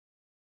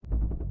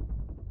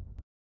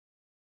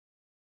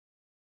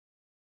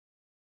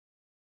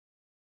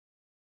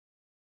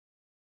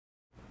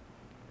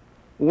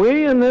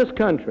We in this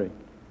country,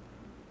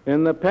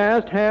 in the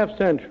past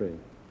half-century,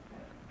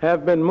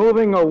 have been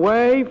moving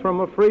away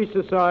from a free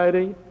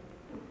society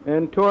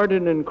and toward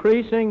an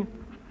increasing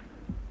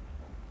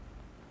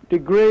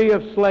degree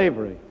of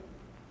slavery.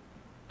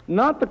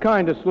 Not the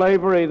kind of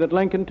slavery that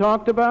Lincoln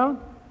talked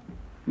about,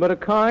 but a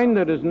kind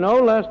that is no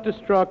less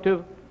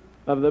destructive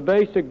of the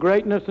basic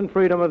greatness and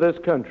freedom of this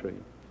country.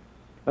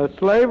 A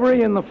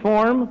slavery in the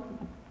form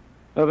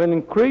of an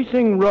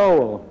increasing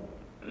role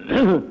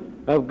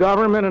of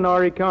government in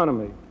our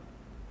economy,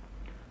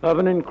 of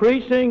an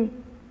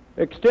increasing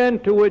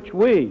extent to which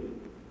we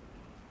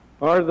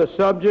are the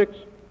subjects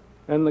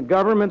and the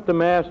government the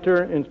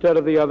master instead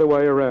of the other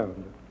way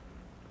around.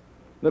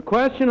 The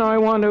question I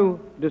want to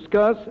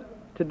discuss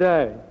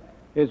today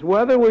is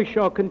whether we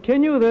shall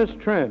continue this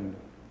trend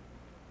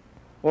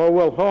or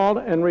will halt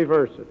and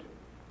reverse it.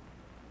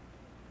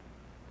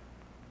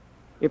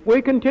 If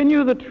we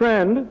continue the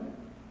trend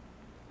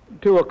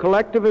to a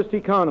collectivist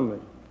economy,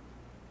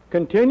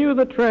 continue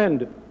the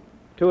trend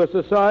to a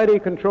society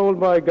controlled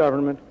by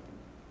government,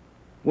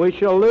 we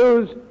shall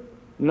lose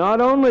not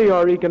only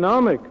our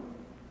economic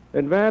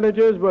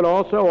advantages but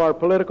also our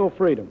political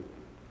freedom,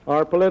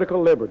 our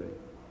political liberty.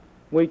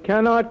 We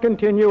cannot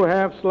continue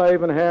half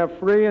slave and half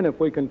free, and if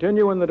we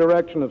continue in the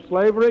direction of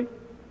slavery,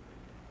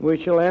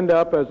 we shall end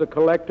up as a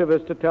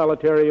collectivist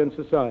totalitarian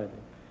society.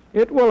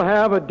 It will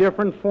have a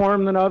different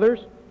form than others.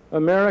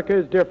 America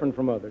is different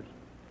from others.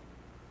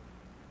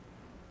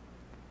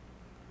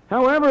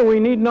 However, we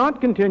need not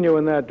continue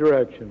in that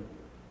direction.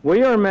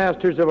 We are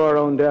masters of our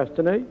own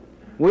destiny.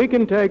 We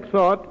can take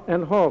thought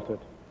and halt it.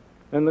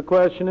 And the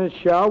question is,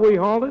 shall we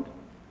halt it?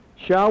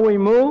 Shall we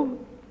move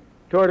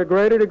toward a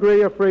greater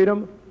degree of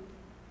freedom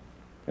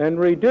and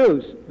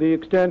reduce the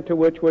extent to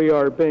which we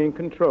are being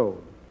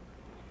controlled?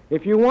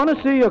 If you want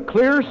to see a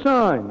clear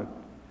sign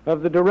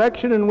of the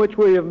direction in which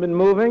we have been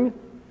moving,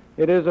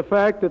 it is the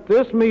fact that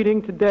this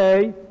meeting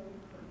today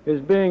is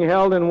being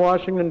held in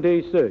Washington,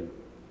 D.C.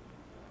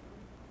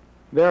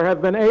 There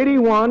have been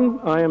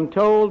 81, I am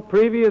told,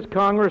 previous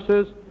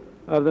Congresses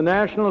of the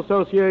National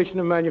Association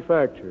of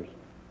Manufacturers.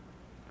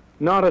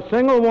 Not a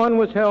single one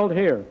was held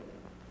here.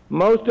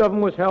 Most of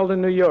them was held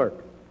in New York.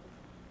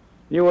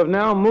 You have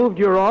now moved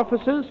your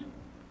offices,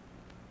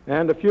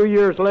 and a few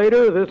years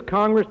later, this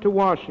Congress to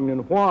Washington.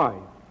 Why?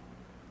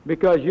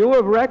 Because you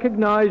have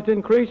recognized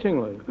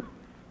increasingly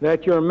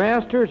that your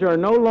masters are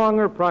no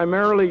longer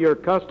primarily your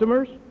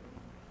customers,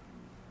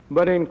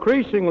 but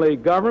increasingly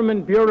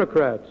government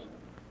bureaucrats,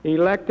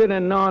 elected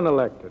and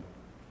non-elected.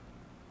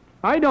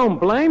 I don't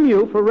blame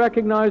you for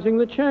recognizing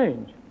the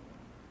change.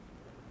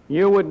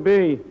 You would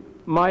be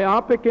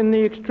myopic in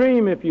the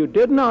extreme if you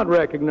did not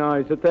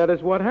recognize that that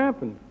is what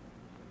happened.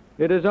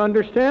 It is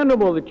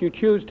understandable that you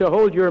choose to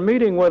hold your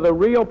meeting where the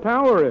real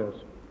power is.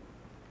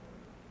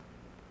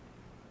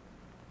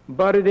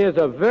 But it is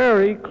a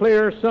very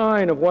clear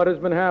sign of what has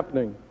been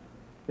happening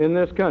in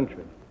this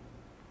country.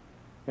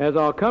 As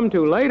I'll come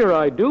to later,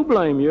 I do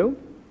blame you.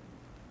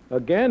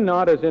 Again,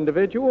 not as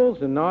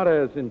individuals and not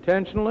as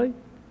intentionally.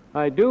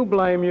 I do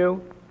blame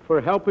you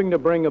for helping to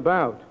bring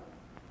about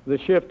the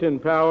shift in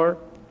power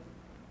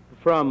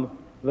from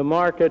the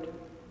market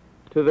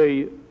to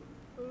the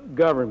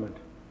government.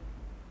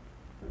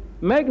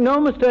 Make no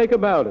mistake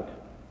about it.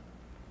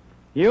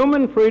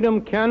 Human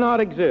freedom cannot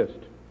exist.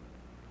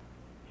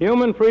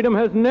 Human freedom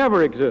has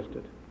never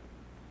existed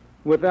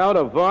without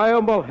a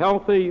viable,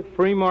 healthy,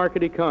 free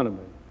market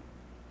economy.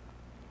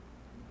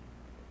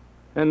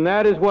 And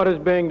that is what is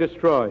being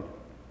destroyed.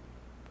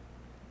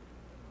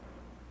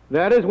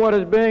 That is what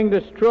is being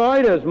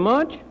destroyed as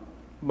much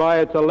by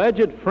its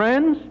alleged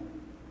friends,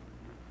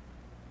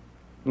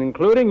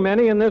 including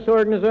many in this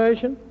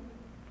organization,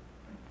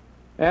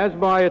 as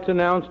by its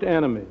announced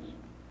enemies.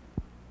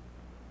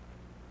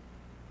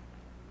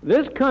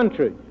 This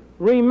country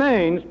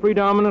remains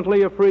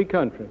predominantly a free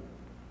country.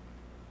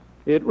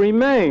 It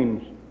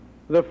remains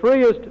the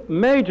freest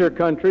major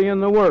country in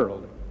the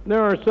world.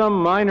 There are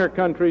some minor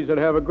countries that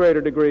have a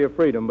greater degree of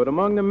freedom, but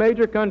among the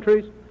major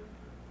countries,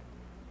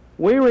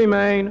 we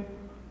remain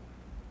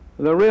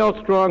the real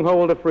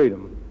stronghold of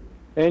freedom.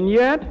 And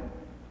yet,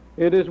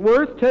 it is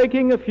worth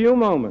taking a few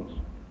moments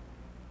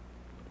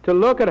to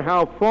look at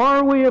how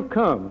far we have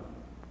come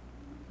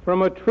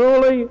from a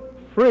truly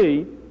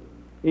free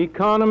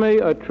economy,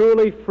 a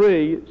truly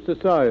free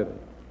society.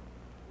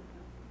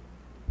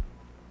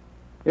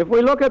 If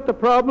we look at the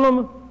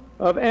problem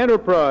of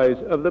enterprise,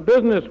 of the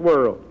business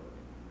world,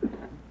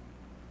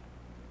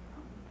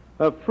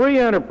 of free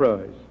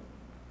enterprise,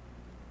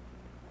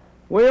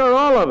 we are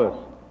all of us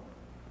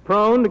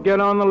prone to get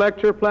on the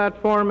lecture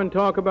platform and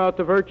talk about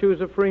the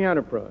virtues of free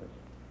enterprise.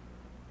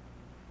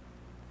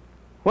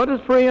 What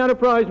does free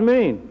enterprise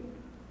mean?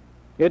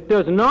 It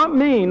does not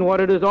mean what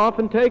it is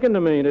often taken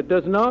to mean. It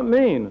does not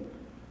mean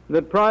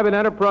that private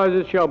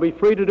enterprises shall be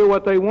free to do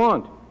what they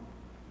want,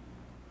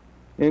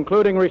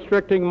 including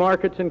restricting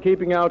markets and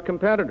keeping out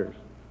competitors.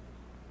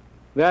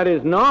 That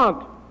is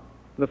not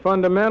the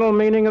fundamental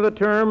meaning of the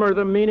term or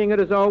the meaning it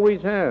has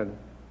always had.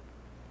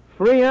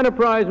 Free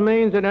enterprise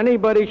means that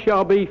anybody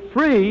shall be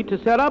free to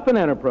set up an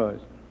enterprise,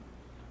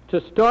 to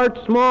start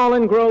small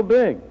and grow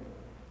big.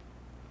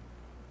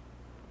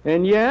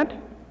 And yet,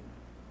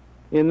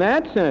 in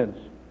that sense,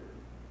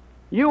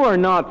 you are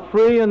not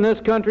free in this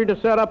country to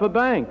set up a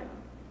bank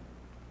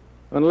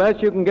unless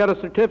you can get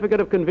a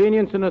certificate of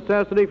convenience and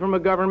necessity from a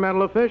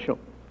governmental official.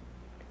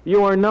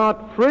 You are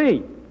not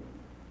free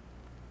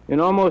in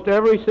almost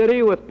every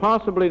city, with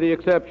possibly the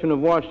exception of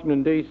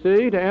Washington,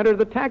 D.C., to enter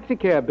the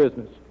taxicab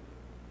business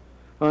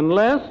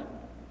unless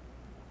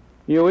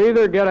you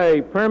either get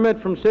a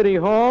permit from City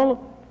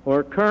Hall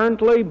or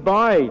currently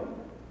buy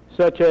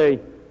such a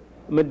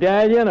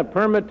medallion, a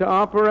permit to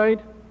operate,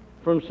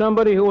 from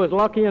somebody who was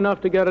lucky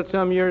enough to get it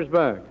some years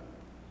back.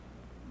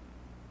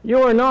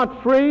 You are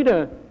not free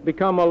to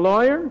become a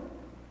lawyer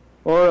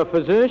or a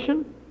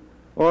physician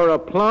or a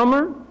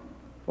plumber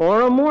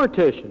or a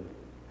mortician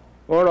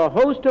or a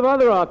host of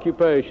other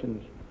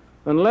occupations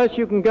unless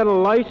you can get a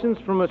license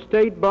from a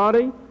state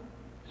body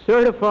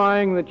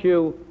certifying that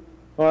you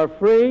are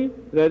free,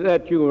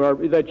 that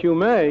you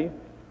may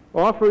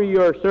offer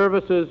your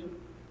services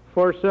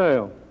for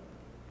sale.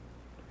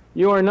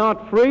 You are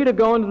not free to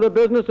go into the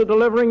business of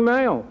delivering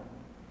mail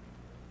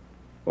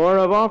or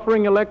of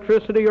offering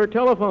electricity or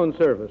telephone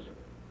service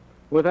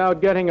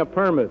without getting a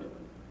permit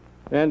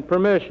and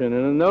permission.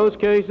 And in those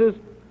cases,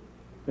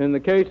 in the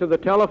case of the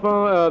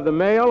telephone, the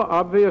mail,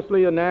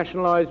 obviously a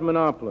nationalized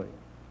monopoly.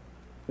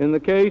 In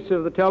the case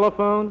of the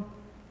telephone,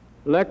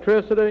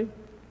 electricity,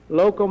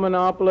 local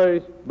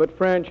monopolies, but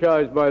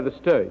franchised by the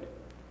state.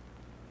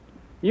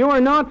 You are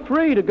not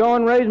free to go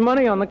and raise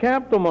money on the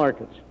capital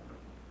markets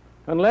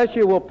unless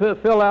you will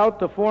fill out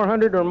the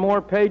 400 or more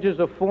pages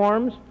of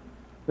forms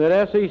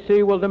that SEC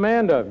will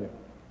demand of you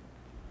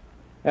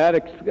at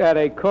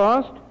a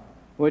cost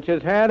which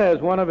has had as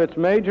one of its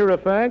major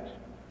effects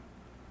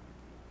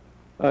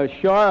a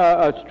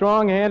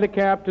strong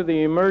handicap to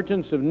the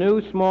emergence of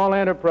new small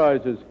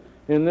enterprises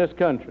in this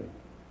country.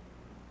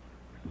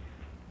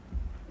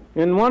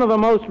 In one of the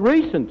most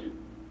recent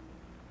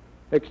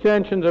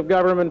extensions of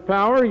government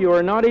power, you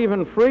are not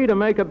even free to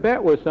make a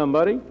bet with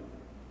somebody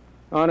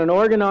on an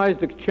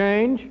organized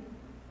exchange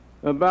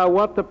about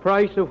what the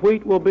price of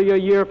wheat will be a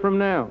year from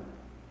now,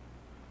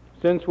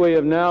 since we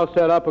have now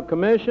set up a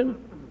commission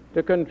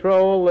to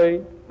control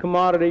the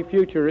commodity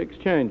future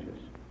exchanges.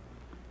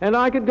 And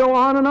I could go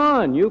on and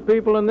on. You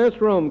people in this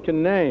room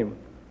can name,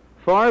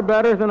 far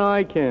better than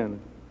I can,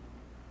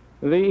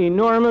 the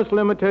enormous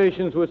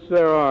limitations which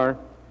there are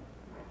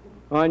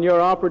on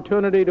your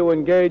opportunity to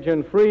engage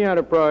in free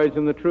enterprise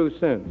in the true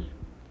sense.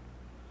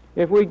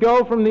 If we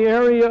go from the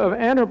area of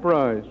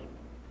enterprise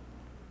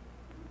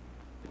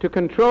to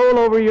control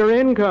over your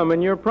income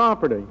and your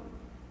property,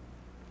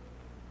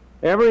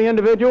 every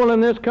individual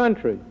in this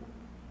country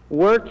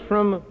works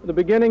from the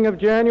beginning of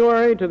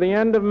January to the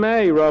end of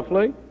May,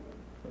 roughly,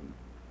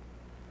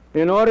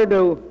 in order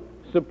to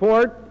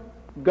support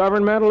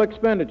governmental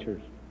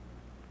expenditures.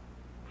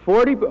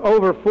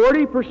 Over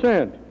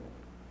 40%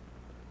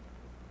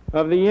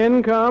 of the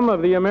income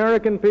of the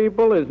American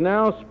people is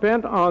now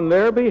spent on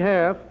their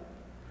behalf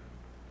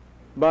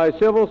by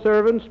civil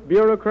servants,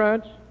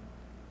 bureaucrats,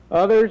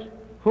 others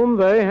whom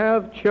they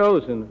have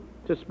chosen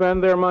to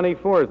spend their money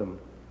for them.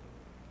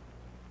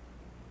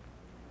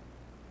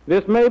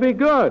 This may be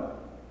good,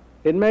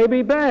 it may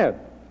be bad,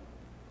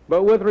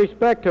 but with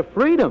respect to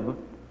freedom,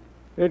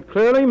 it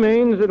clearly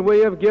means that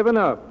we have given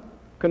up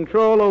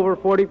control over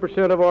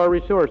 40% of our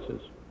resources.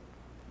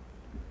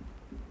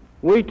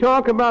 We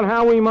talk about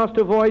how we must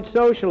avoid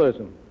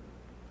socialism,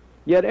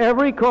 yet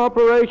every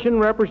corporation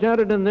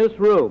represented in this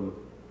room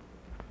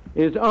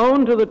is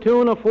owned to the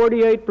tune of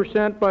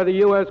 48% by the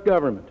U.S.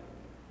 government.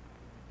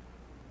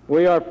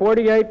 We are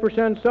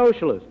 48%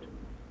 socialist.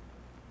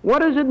 What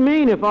does it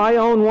mean if I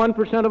own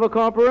 1% of a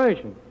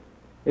corporation?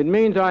 It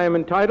means I am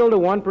entitled to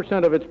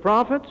 1% of its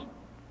profits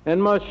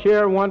and must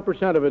share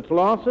 1% of its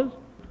losses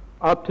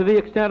up to the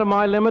extent of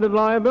my limited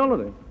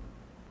liability.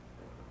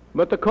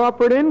 But the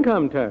corporate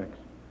income tax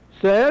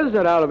says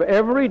that out of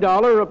every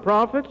dollar of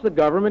profits, the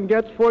government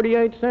gets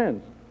 48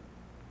 cents.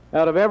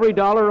 Out of every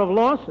dollar of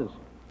losses,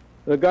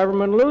 the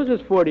government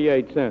loses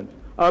 48 cents,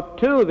 up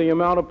to the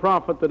amount of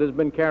profit that has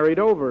been carried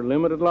over,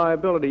 limited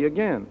liability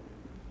again.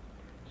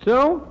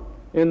 So,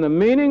 in the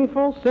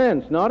meaningful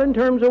sense, not in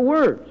terms of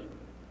words,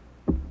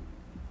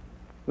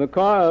 we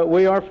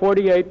are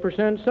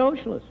 48%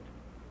 socialist.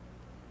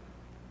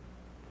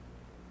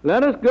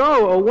 Let us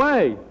go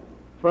away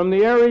from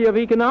the area of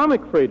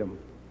economic freedom,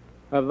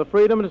 of the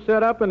freedom to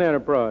set up an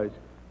enterprise,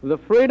 the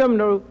freedom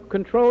to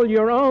control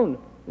your own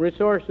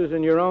resources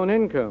and your own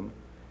income.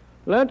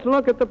 Let's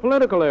look at the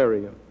political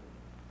area.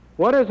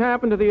 What has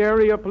happened to the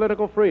area of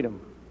political freedom?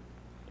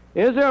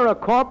 Is there a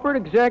corporate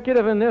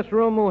executive in this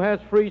room who has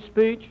free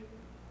speech?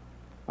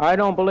 I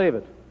don't believe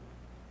it.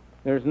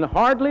 There's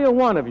hardly a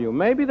one of you.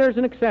 Maybe there's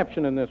an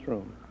exception in this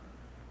room.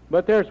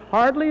 But there's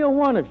hardly a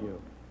one of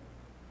you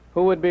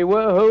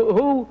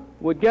who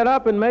would get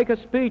up and make a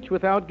speech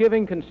without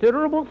giving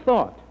considerable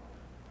thought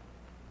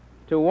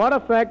to what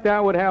effect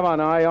that would have on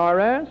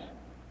IRS,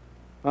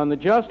 on the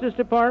Justice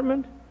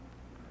Department,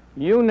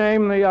 you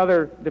name the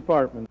other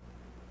department.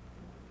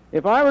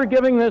 If I were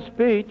giving this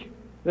speech,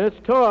 this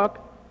talk,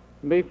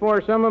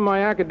 before some of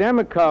my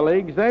academic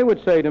colleagues, they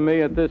would say to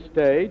me at this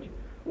stage,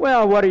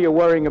 well, what are you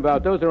worrying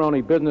about? Those are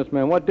only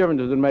businessmen. What difference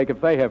does it make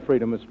if they have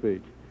freedom of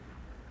speech?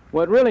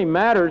 What really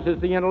matters is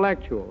the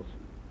intellectuals.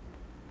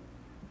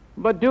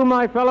 But do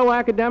my fellow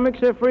academics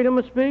have freedom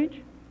of speech?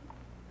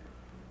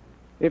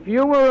 If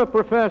you were a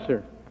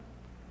professor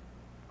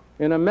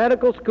in a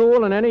medical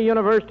school in any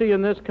university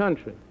in this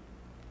country,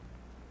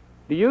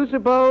 do you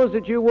suppose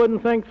that you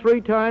wouldn't think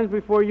 3 times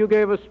before you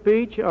gave a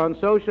speech on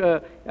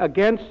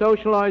against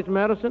socialized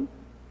medicine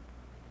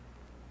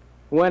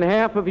when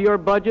half of your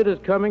budget is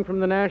coming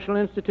from the National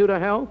Institute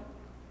of Health?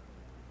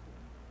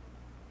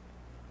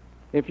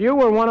 If you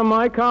were one of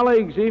my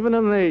colleagues, even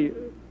in the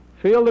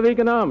field of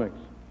economics,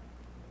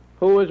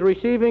 who was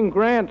receiving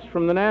grants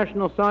from the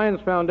National Science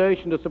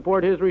Foundation to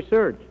support his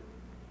research,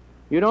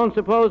 you don't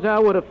suppose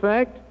that would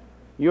affect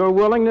your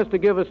willingness to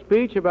give a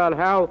speech about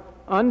how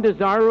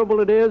undesirable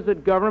it is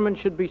that government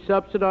should be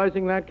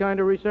subsidizing that kind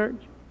of research?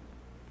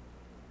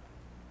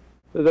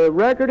 The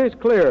record is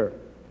clear.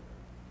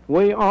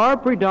 We are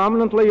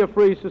predominantly a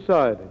free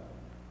society,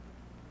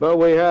 but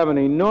we have an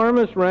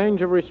enormous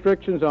range of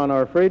restrictions on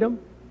our freedom,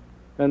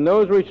 and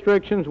those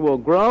restrictions will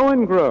grow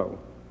and grow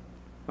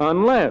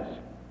unless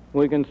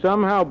we can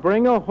somehow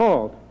bring a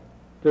halt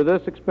to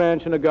this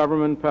expansion of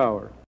government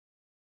power.